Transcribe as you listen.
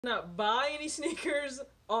not buy any sneakers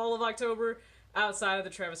all of October outside of the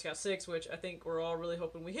Travis Scott 6, which I think we're all really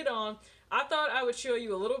hoping we hit on. I thought I would show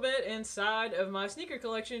you a little bit inside of my sneaker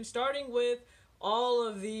collection, starting with all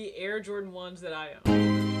of the Air Jordan 1s that I own.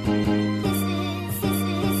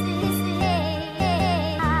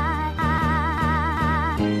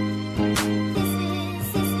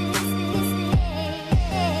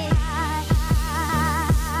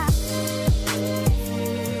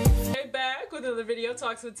 Another video,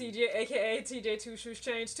 Talks with TJ, aka TJ Two Shoes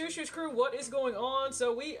Change, Two Shoes Crew. What is going on?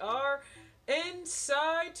 So we are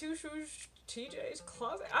inside Two Shoes TJ's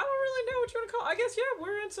closet. I don't really know what you want to call it. I guess, yeah,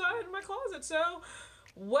 we're inside my closet. So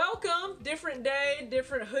welcome, different day,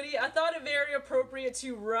 different hoodie. I thought it very appropriate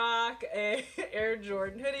to rock a Air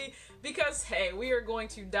Jordan hoodie because, hey, we are going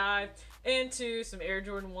to dive into some Air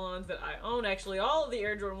Jordan 1s that I own. Actually, all of the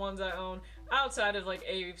Air Jordan 1s I own outside of like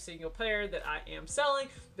a single pair that I am selling.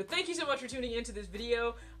 But thank you so much for tuning into this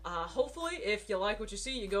video. Hopefully, if you like what you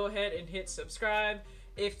see, you go ahead and hit subscribe.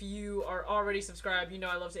 If you are already subscribed, you know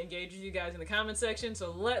I love to engage with you guys in the comment section.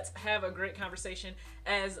 So let's have a great conversation.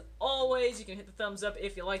 As always, you can hit the thumbs up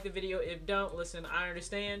if you like the video. If don't, listen, I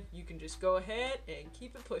understand. You can just go ahead and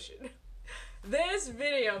keep it pushing. This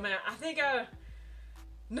video, man, I think I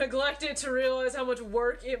neglected to realize how much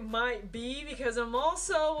work it might be because I'm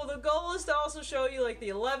also, well, the goal is to also show you like the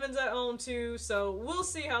 11s I own too, so we'll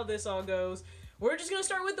see how this all goes. We're just gonna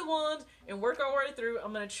start with the 1s and work our way through.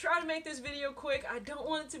 I'm gonna try to make this video quick. I don't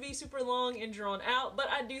want it to be super long and drawn out, but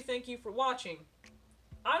I do thank you for watching.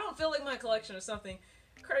 I don't feel like my collection is something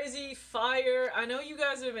crazy fire. I know you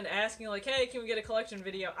guys have been asking like, hey, can we get a collection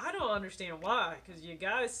video? I don't understand why, because you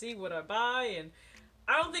guys see what I buy and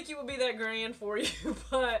I don't think it would be that grand for you,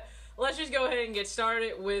 but let's just go ahead and get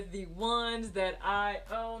started with the 1s that I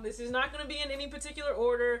own. This is not going to be in any particular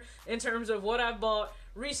order in terms of what I've bought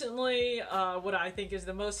recently, what I think is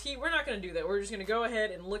the most heat. We're not going to do that. We're just going to go ahead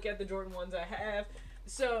and look at the Jordan 1s I have.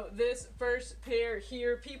 So this first pair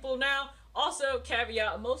here, people. Now, also,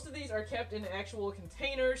 caveat, most of these are kept in actual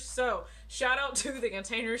containers, so shout out to the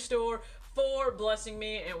Container Store for blessing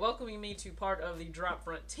me and welcoming me to part of the drop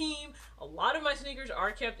front team. A lot of my sneakers are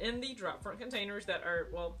kept in the drop front containers that are,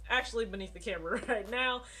 well, actually beneath the camera right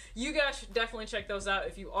now. You guys should definitely check those out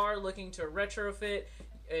if you are looking to retrofit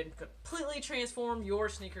and completely transform your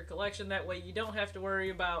sneaker collection. That way you don't have to worry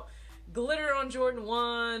about glitter on Jordan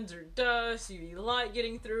 1s or dust, UV light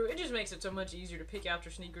getting through. It just makes it so much easier to pick out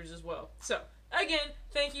your sneakers as well. So, again,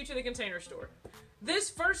 thank you to the Container Store.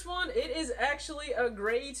 This first one, it is actually a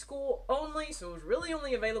grade school only, so it's really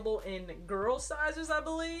only available in girl sizes, I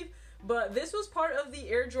believe. But this was part of the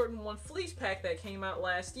Air Jordan 1 fleece pack that came out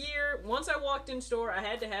last year. Once I walked in store, I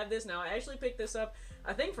had to have this. Now, I actually picked this up,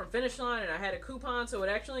 I think, from Finish Line, and I had a coupon, so it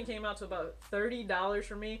actually came out to about $30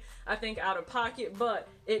 for me, I think, out of pocket. But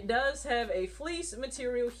it does have a fleece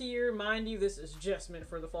material here. Mind you, this is just meant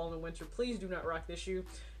for the fall and winter. Please do not rock this shoe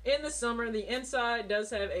in the summer. The inside does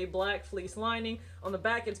have a black fleece lining. On the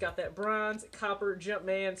back, it's got that bronze copper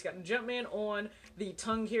Jumpman. It's got a Jumpman on the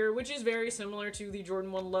tongue here, which is very similar to the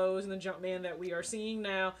Jordan 1 lows and the Jumpman that we are seeing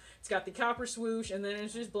now. It's got the copper swoosh, and then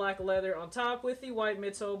it's just black leather on top with the white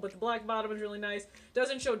midsole, but the black bottom is really nice.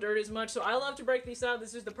 Doesn't show dirt as much, so I love to break these out.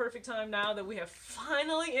 This is the perfect time now that we have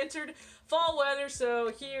finally entered fall weather.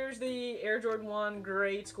 So here's the Air Jordan 1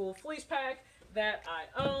 grade school fleece pack that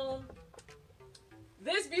I own.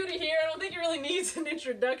 This beauty here, I don't think it really needs an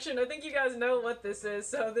introduction. I think you guys know what this is.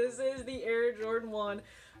 So this is the Air Jordan 1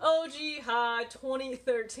 OG High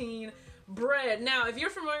 2013 Bread. Now, if you're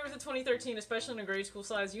familiar with the 2013, especially in a grade school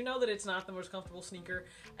size, you know that it's not the most comfortable sneaker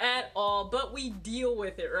at all, but we deal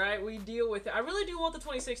with it, right? We deal with it. I really do want the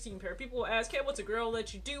 2016 pair. People will ask, hey, what's a girl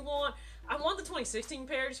that you do want? I want the 2016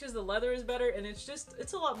 pair just because the leather is better and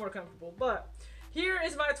it's a lot more comfortable, but here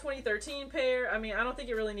is my 2013 pair. I mean, I don't think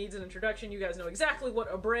it really needs an introduction. You guys know exactly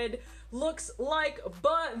what a bread looks like,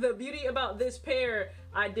 but the beauty about this pair,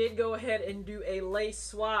 I did go ahead and do a lace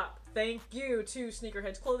swap. Thank you to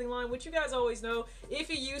Sneakerheads clothing line, which you guys always know. If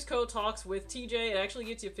you use code TALKS with TJ, it actually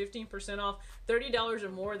gets you 15% off $30 or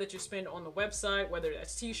more that you spend on the website, whether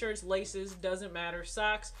that's t-shirts, laces, doesn't matter,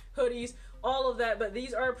 socks, hoodies, all of that. But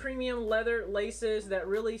these are premium leather laces that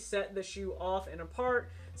really set the shoe off and apart.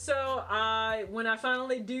 So when I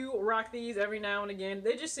finally do rock these every now and again,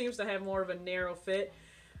 it just seems to have more of a narrow fit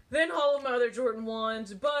than all of my other Jordan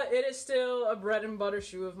 1s, but it is still a bread and butter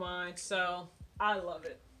shoe of mine, so I love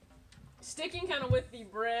it. Sticking kind of with the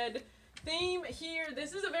bread theme here,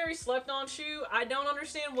 this is a very slept on shoe. I don't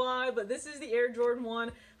understand why, but this is the Air Jordan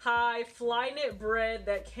 1 High Flyknit Bread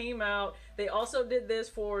that came out. They also did this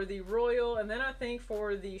for the Royal, and then I think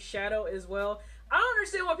for the Shadow as well. I don't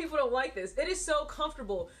understand why people don't like this. It is so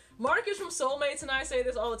comfortable. Marcus from Soulmates and I say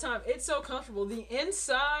this all the time. It's so comfortable. The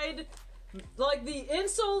inside, like the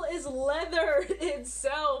insole is leather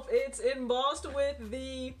itself. It's embossed with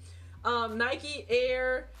the Nike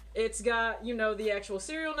Air. It's got, you know, the actual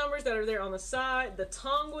serial numbers that are there on the side. The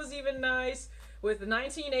tongue was even nice with the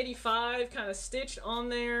 1985 kind of stitched on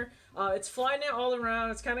there. It's Flyknit all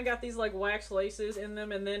around. It's kind of got these like wax laces in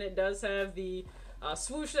them, and then it does have the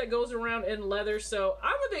swoosh that goes around in leather. So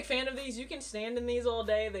I'm a big fan of these. You can stand in these all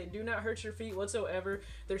day. They do not hurt your feet whatsoever.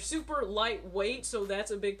 They're super lightweight, so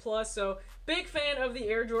that's a big plus. So big fan of the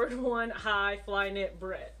Air Jordan 1 High Flyknit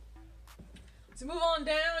Bread. To move on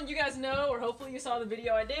down, you guys know, or hopefully you saw the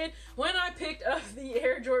video I did, when I picked up the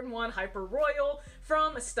Air Jordan 1 Hyper Royal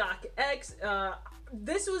from StockX.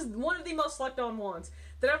 This was one of the most slept on ones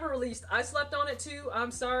that ever released. I slept on it too. I'm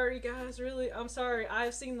sorry, guys, really, I'm sorry. I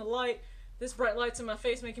have seen the light. This bright light's in my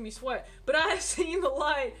face making me sweat. But I have seen the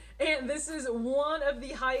light, and this is one of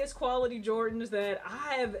the highest quality Jordans that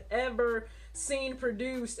I have ever seen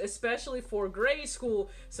produced, especially for grade school.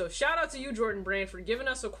 So shout out to you, Jordan brand, for giving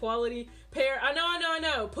us a quality pair. I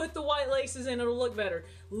know. Put the white laces in, it'll look better.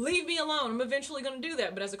 Leave me alone. I'm eventually going to do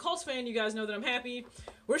that. But as a Colts fan, you guys know that I'm happy.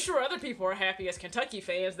 We're sure other people are happy as Kentucky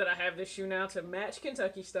fans that I have this shoe now to match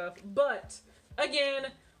Kentucky stuff. But again,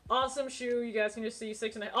 awesome shoe. You guys can just see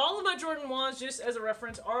 6.5. All of my Jordan 1s, just as a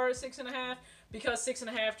reference, are 6.5 because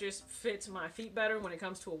 6.5 just fits my feet better when it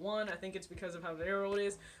comes to a 1. I think it's because of how narrow it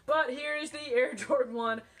is. But here's the Air Jordan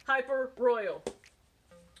 1 Hyper Royal.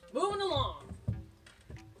 Moving along.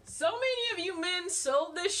 So many of you men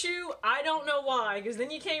sold this shoe. I don't know why, because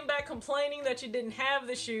then you came back complaining that you didn't have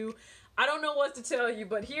the shoe. I don't know what to tell you,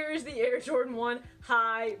 but here's the Air Jordan 1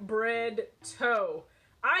 High Bread Toe.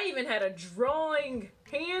 I even had a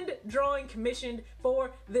hand drawing commissioned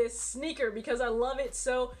for this sneaker because I love it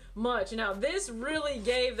so much. Now, this really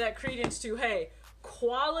gave that credence to, hey,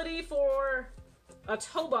 quality for a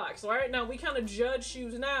toe box. All right, now we kind of judge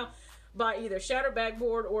shoes now by either shattered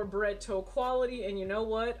backboard or bread toe quality, and you know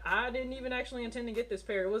what? I didn't even actually intend to get this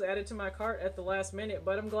pair. It was added to my cart at the last minute,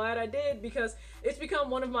 but I'm glad I did because it's become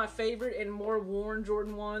one of my favorite and more worn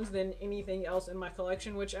Jordan 1s than anything else in my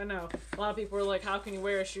collection, which I know a lot of people are like, how can you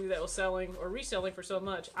wear a shoe that was selling or reselling for so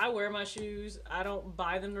much? I wear my shoes. I don't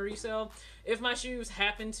buy them to resell. If my shoes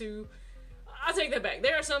happen to, I'll take that back.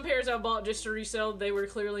 There are some pairs I bought just to resell. They were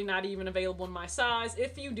clearly not even available in my size.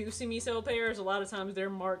 If you do see me sell pairs, a lot of times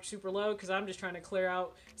they're marked super low because I'm just trying to clear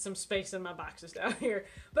out some space in my boxes down here.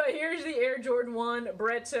 But here's the Air Jordan 1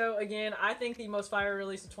 Bread Toe. Again, I think the most fire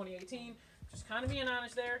release of 2018. Just kind of being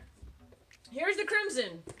honest there. Here's the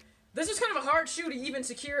Crimson. This is kind of a hard shoe to even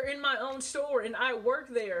secure in my own store, and I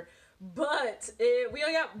work there. But we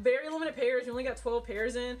only got very limited pairs. We only got 12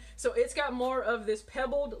 pairs in. So it's got more of this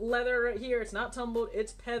pebbled leather right here. It's not tumbled.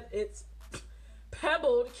 It's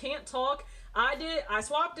pebbled. Can't talk. I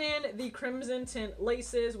swapped in the crimson tint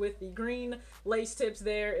laces with the green lace tips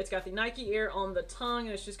there. It's got the Nike Air on the tongue,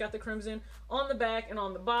 and it's just got the crimson on the back and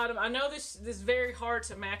on the bottom. I know this is very hard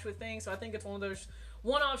to match with things, so I think it's one of those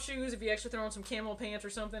one-off shoes. If you actually throw on some camel pants or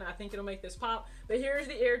something, I think it'll make this pop. But here's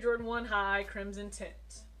the Air Jordan 1 High Crimson Tint.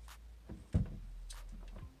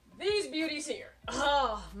 These beauties here.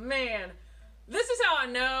 Oh, man. This is how I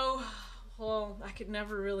know, well, I could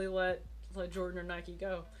never really let Jordan or Nike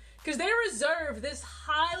go. Because they reserved this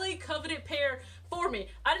highly coveted pair for me.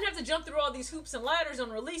 I didn't have to jump through all these hoops and ladders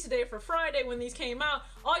on release day for Friday when these came out.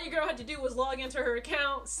 All your girl had to do was log into her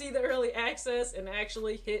account, see the early access, and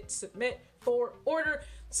actually hit submit for order.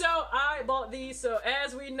 So I bought these. So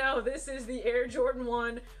as we know, this is the Air Jordan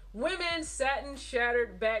 1 Women's Satin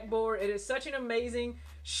Shattered Backboard. It is such an amazing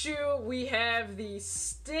shoe. We have the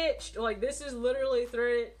stitched, like this is literally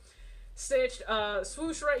threaded, stitched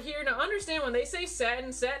swoosh right here. Now understand, when they say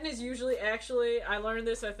satin, satin is usually actually, I learned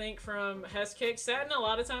this I think from Hess Kick, satin a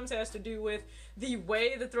lot of times has to do with the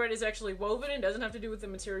way the thread is actually woven. It doesn't have to do with the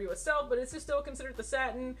material itself, but it's still considered the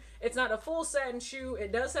satin. It's not a full satin shoe.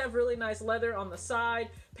 It does have really nice leather on the side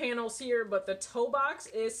panels here, but the toe box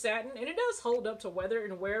is satin, and it does hold up to weather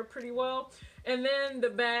and wear pretty well. And then the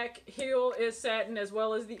back heel is satin, as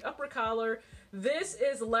well as the upper collar. This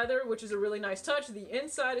is leather, which is a really nice touch. The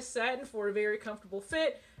inside is satin for a very comfortable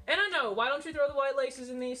fit. And I know, why don't you throw the white laces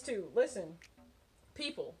in these too? Listen,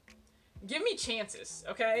 people, give me chances,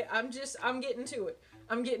 okay? I'm getting to it.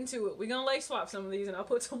 I'm getting to it. We're gonna lace swap some of these, and I'll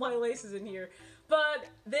put some white laces in here. But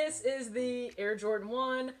this is the Air Jordan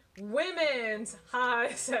 1 Women's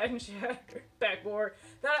High Satin Shattered Backboard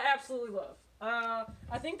that I absolutely love.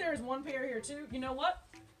 I think there's one pair here too. You know what?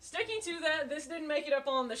 Sticking to that, this didn't make it up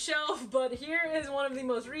on the shelf, but here is one of the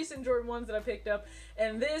most recent Jordan 1s that I picked up,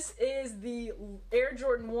 and this is the Air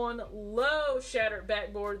Jordan 1 Low Shattered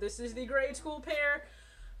Backboard. This is the grade school pair.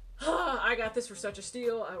 I got this for such a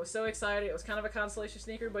steal. I was so excited. It was kind of a consolation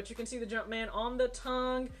sneaker, but you can see the Jumpman on the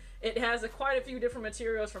tongue. It has quite a few different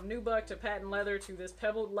materials, from nubuck to patent leather to this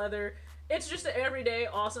pebbled leather. It's just an everyday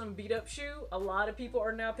awesome beat-up shoe. A lot of people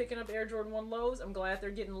are now picking up Air Jordan 1 Lows. I'm glad they're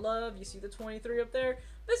getting love. You see the 23 up there.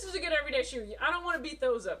 This is a good everyday shoe. I don't want to beat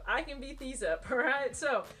those up. I can beat these up, all right?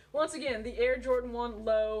 So, once again, the Air Jordan 1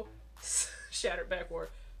 Low Shattered Backboard.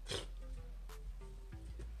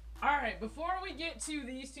 All right, before we get to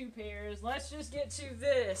these two pairs, let's just get to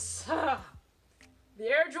this. The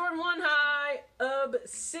Air Jordan 1 High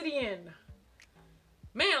Obsidian.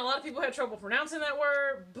 Man, a lot of people had trouble pronouncing that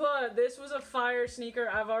word, but this was a fire sneaker.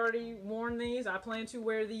 I've already worn these. I plan to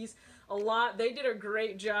wear these a lot. They did a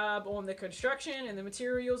great job on the construction and the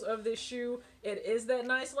materials of this shoe. It is that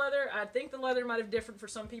nice leather. I think the leather might have differed for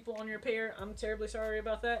some people on your pair. I'm terribly sorry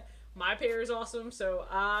about that. My pair is awesome, so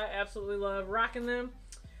I absolutely love rocking them.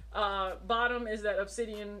 Bottom is that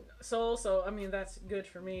obsidian sole, so I mean that's good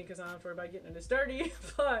for me because I don't have to worry about getting this dirty.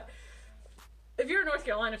 But if you're a North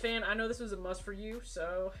Carolina fan, I know this was a must for you,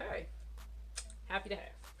 so hey, happy to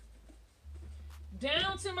have.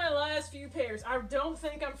 Down to my last few pairs. I don't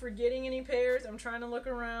think I'm forgetting any pairs. I'm trying to look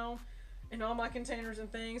around in all my containers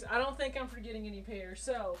and things. I don't think I'm forgetting any pairs,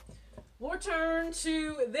 so we'll turn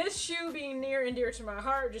to this shoe being near and dear to my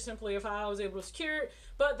heart, just simply of how I was able to secure it.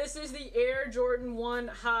 But this is the Air Jordan 1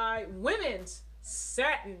 High Women's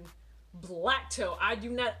Satin Black Toe. I do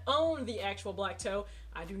not own the actual black toe.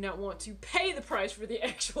 I do not want to pay the price for the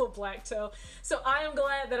actual black toe. So I am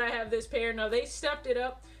glad that I have this pair. Now, they stepped it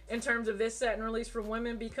up in terms of this satin release for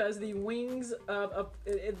women because the wings of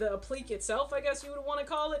the applique itself, I guess you would want to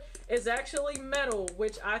call it, is actually metal,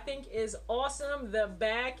 which I think is awesome. The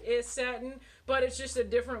back is satin, but it's just a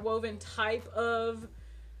different woven type of...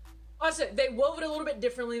 They wove it a little bit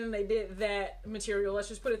differently than they did that material. Let's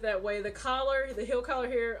just put it that way. The collar, the heel collar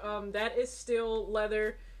here, that is still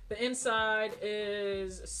leather. The inside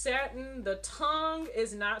is satin. The tongue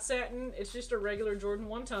is not satin. It's just a regular Jordan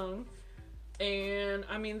 1 tongue. And,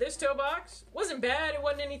 I mean, this toe box wasn't bad. It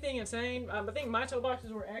wasn't anything insane. I think my toe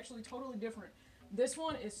boxes were actually totally different. This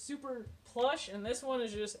one is super plush, and this one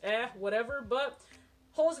is just, whatever. But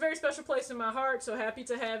holds a very special place in my heart, so happy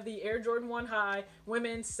to have the Air Jordan 1 High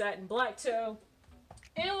Women's Satin Black Toe.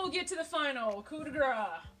 And we'll get to the final coup de grace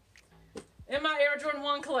in my Air Jordan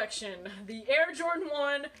 1 collection. The Air Jordan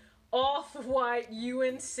 1 Off-White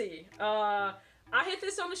UNC. I hit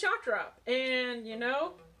this on the shock drop, and, you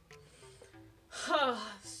know,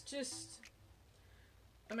 it's just...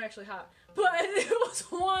 I'm actually hot. But it was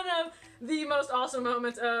one of the most awesome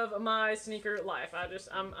moments of my sneaker life.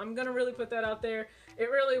 I'm gonna really put that out there. It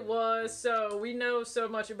really was. So we know so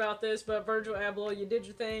much about this, but Virgil Abloh, you did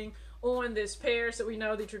your thing on this pair. So we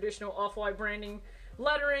know the traditional off-white branding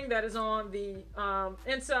lettering that is on the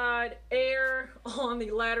inside, Air on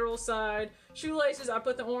the lateral side. Shoelaces, I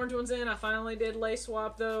put the orange ones in. I finally did lace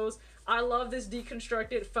swap those. I love this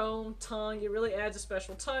deconstructed foam tongue. It really adds a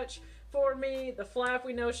special touch for me. The flap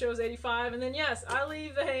we know shows 85, and then yes, I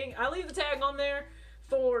leave the tag on there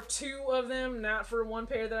for 2 of them, not for 1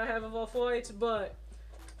 pair that I have of off-whites, but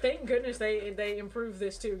thank goodness they improved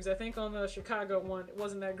this too, because I think on the Chicago one it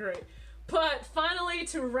wasn't that great. But finally,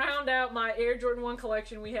 to round out my Air Jordan 1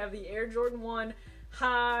 collection, we have the Air Jordan 1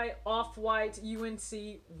 High Off-White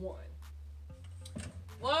UNC 1.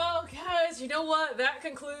 Well, guys, you know what? That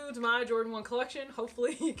concludes my Jordan 1 collection.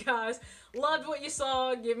 Hopefully, you guys loved what you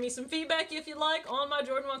saw. Give me some feedback if you like on my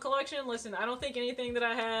Jordan 1 collection. Listen, I don't think anything that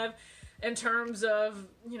I have in terms of,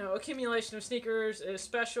 you know, accumulation of sneakers is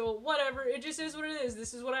special. Whatever. It just is what it is.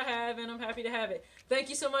 This is what I have, and I'm happy to have it. Thank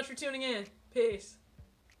you so much for tuning in. Peace.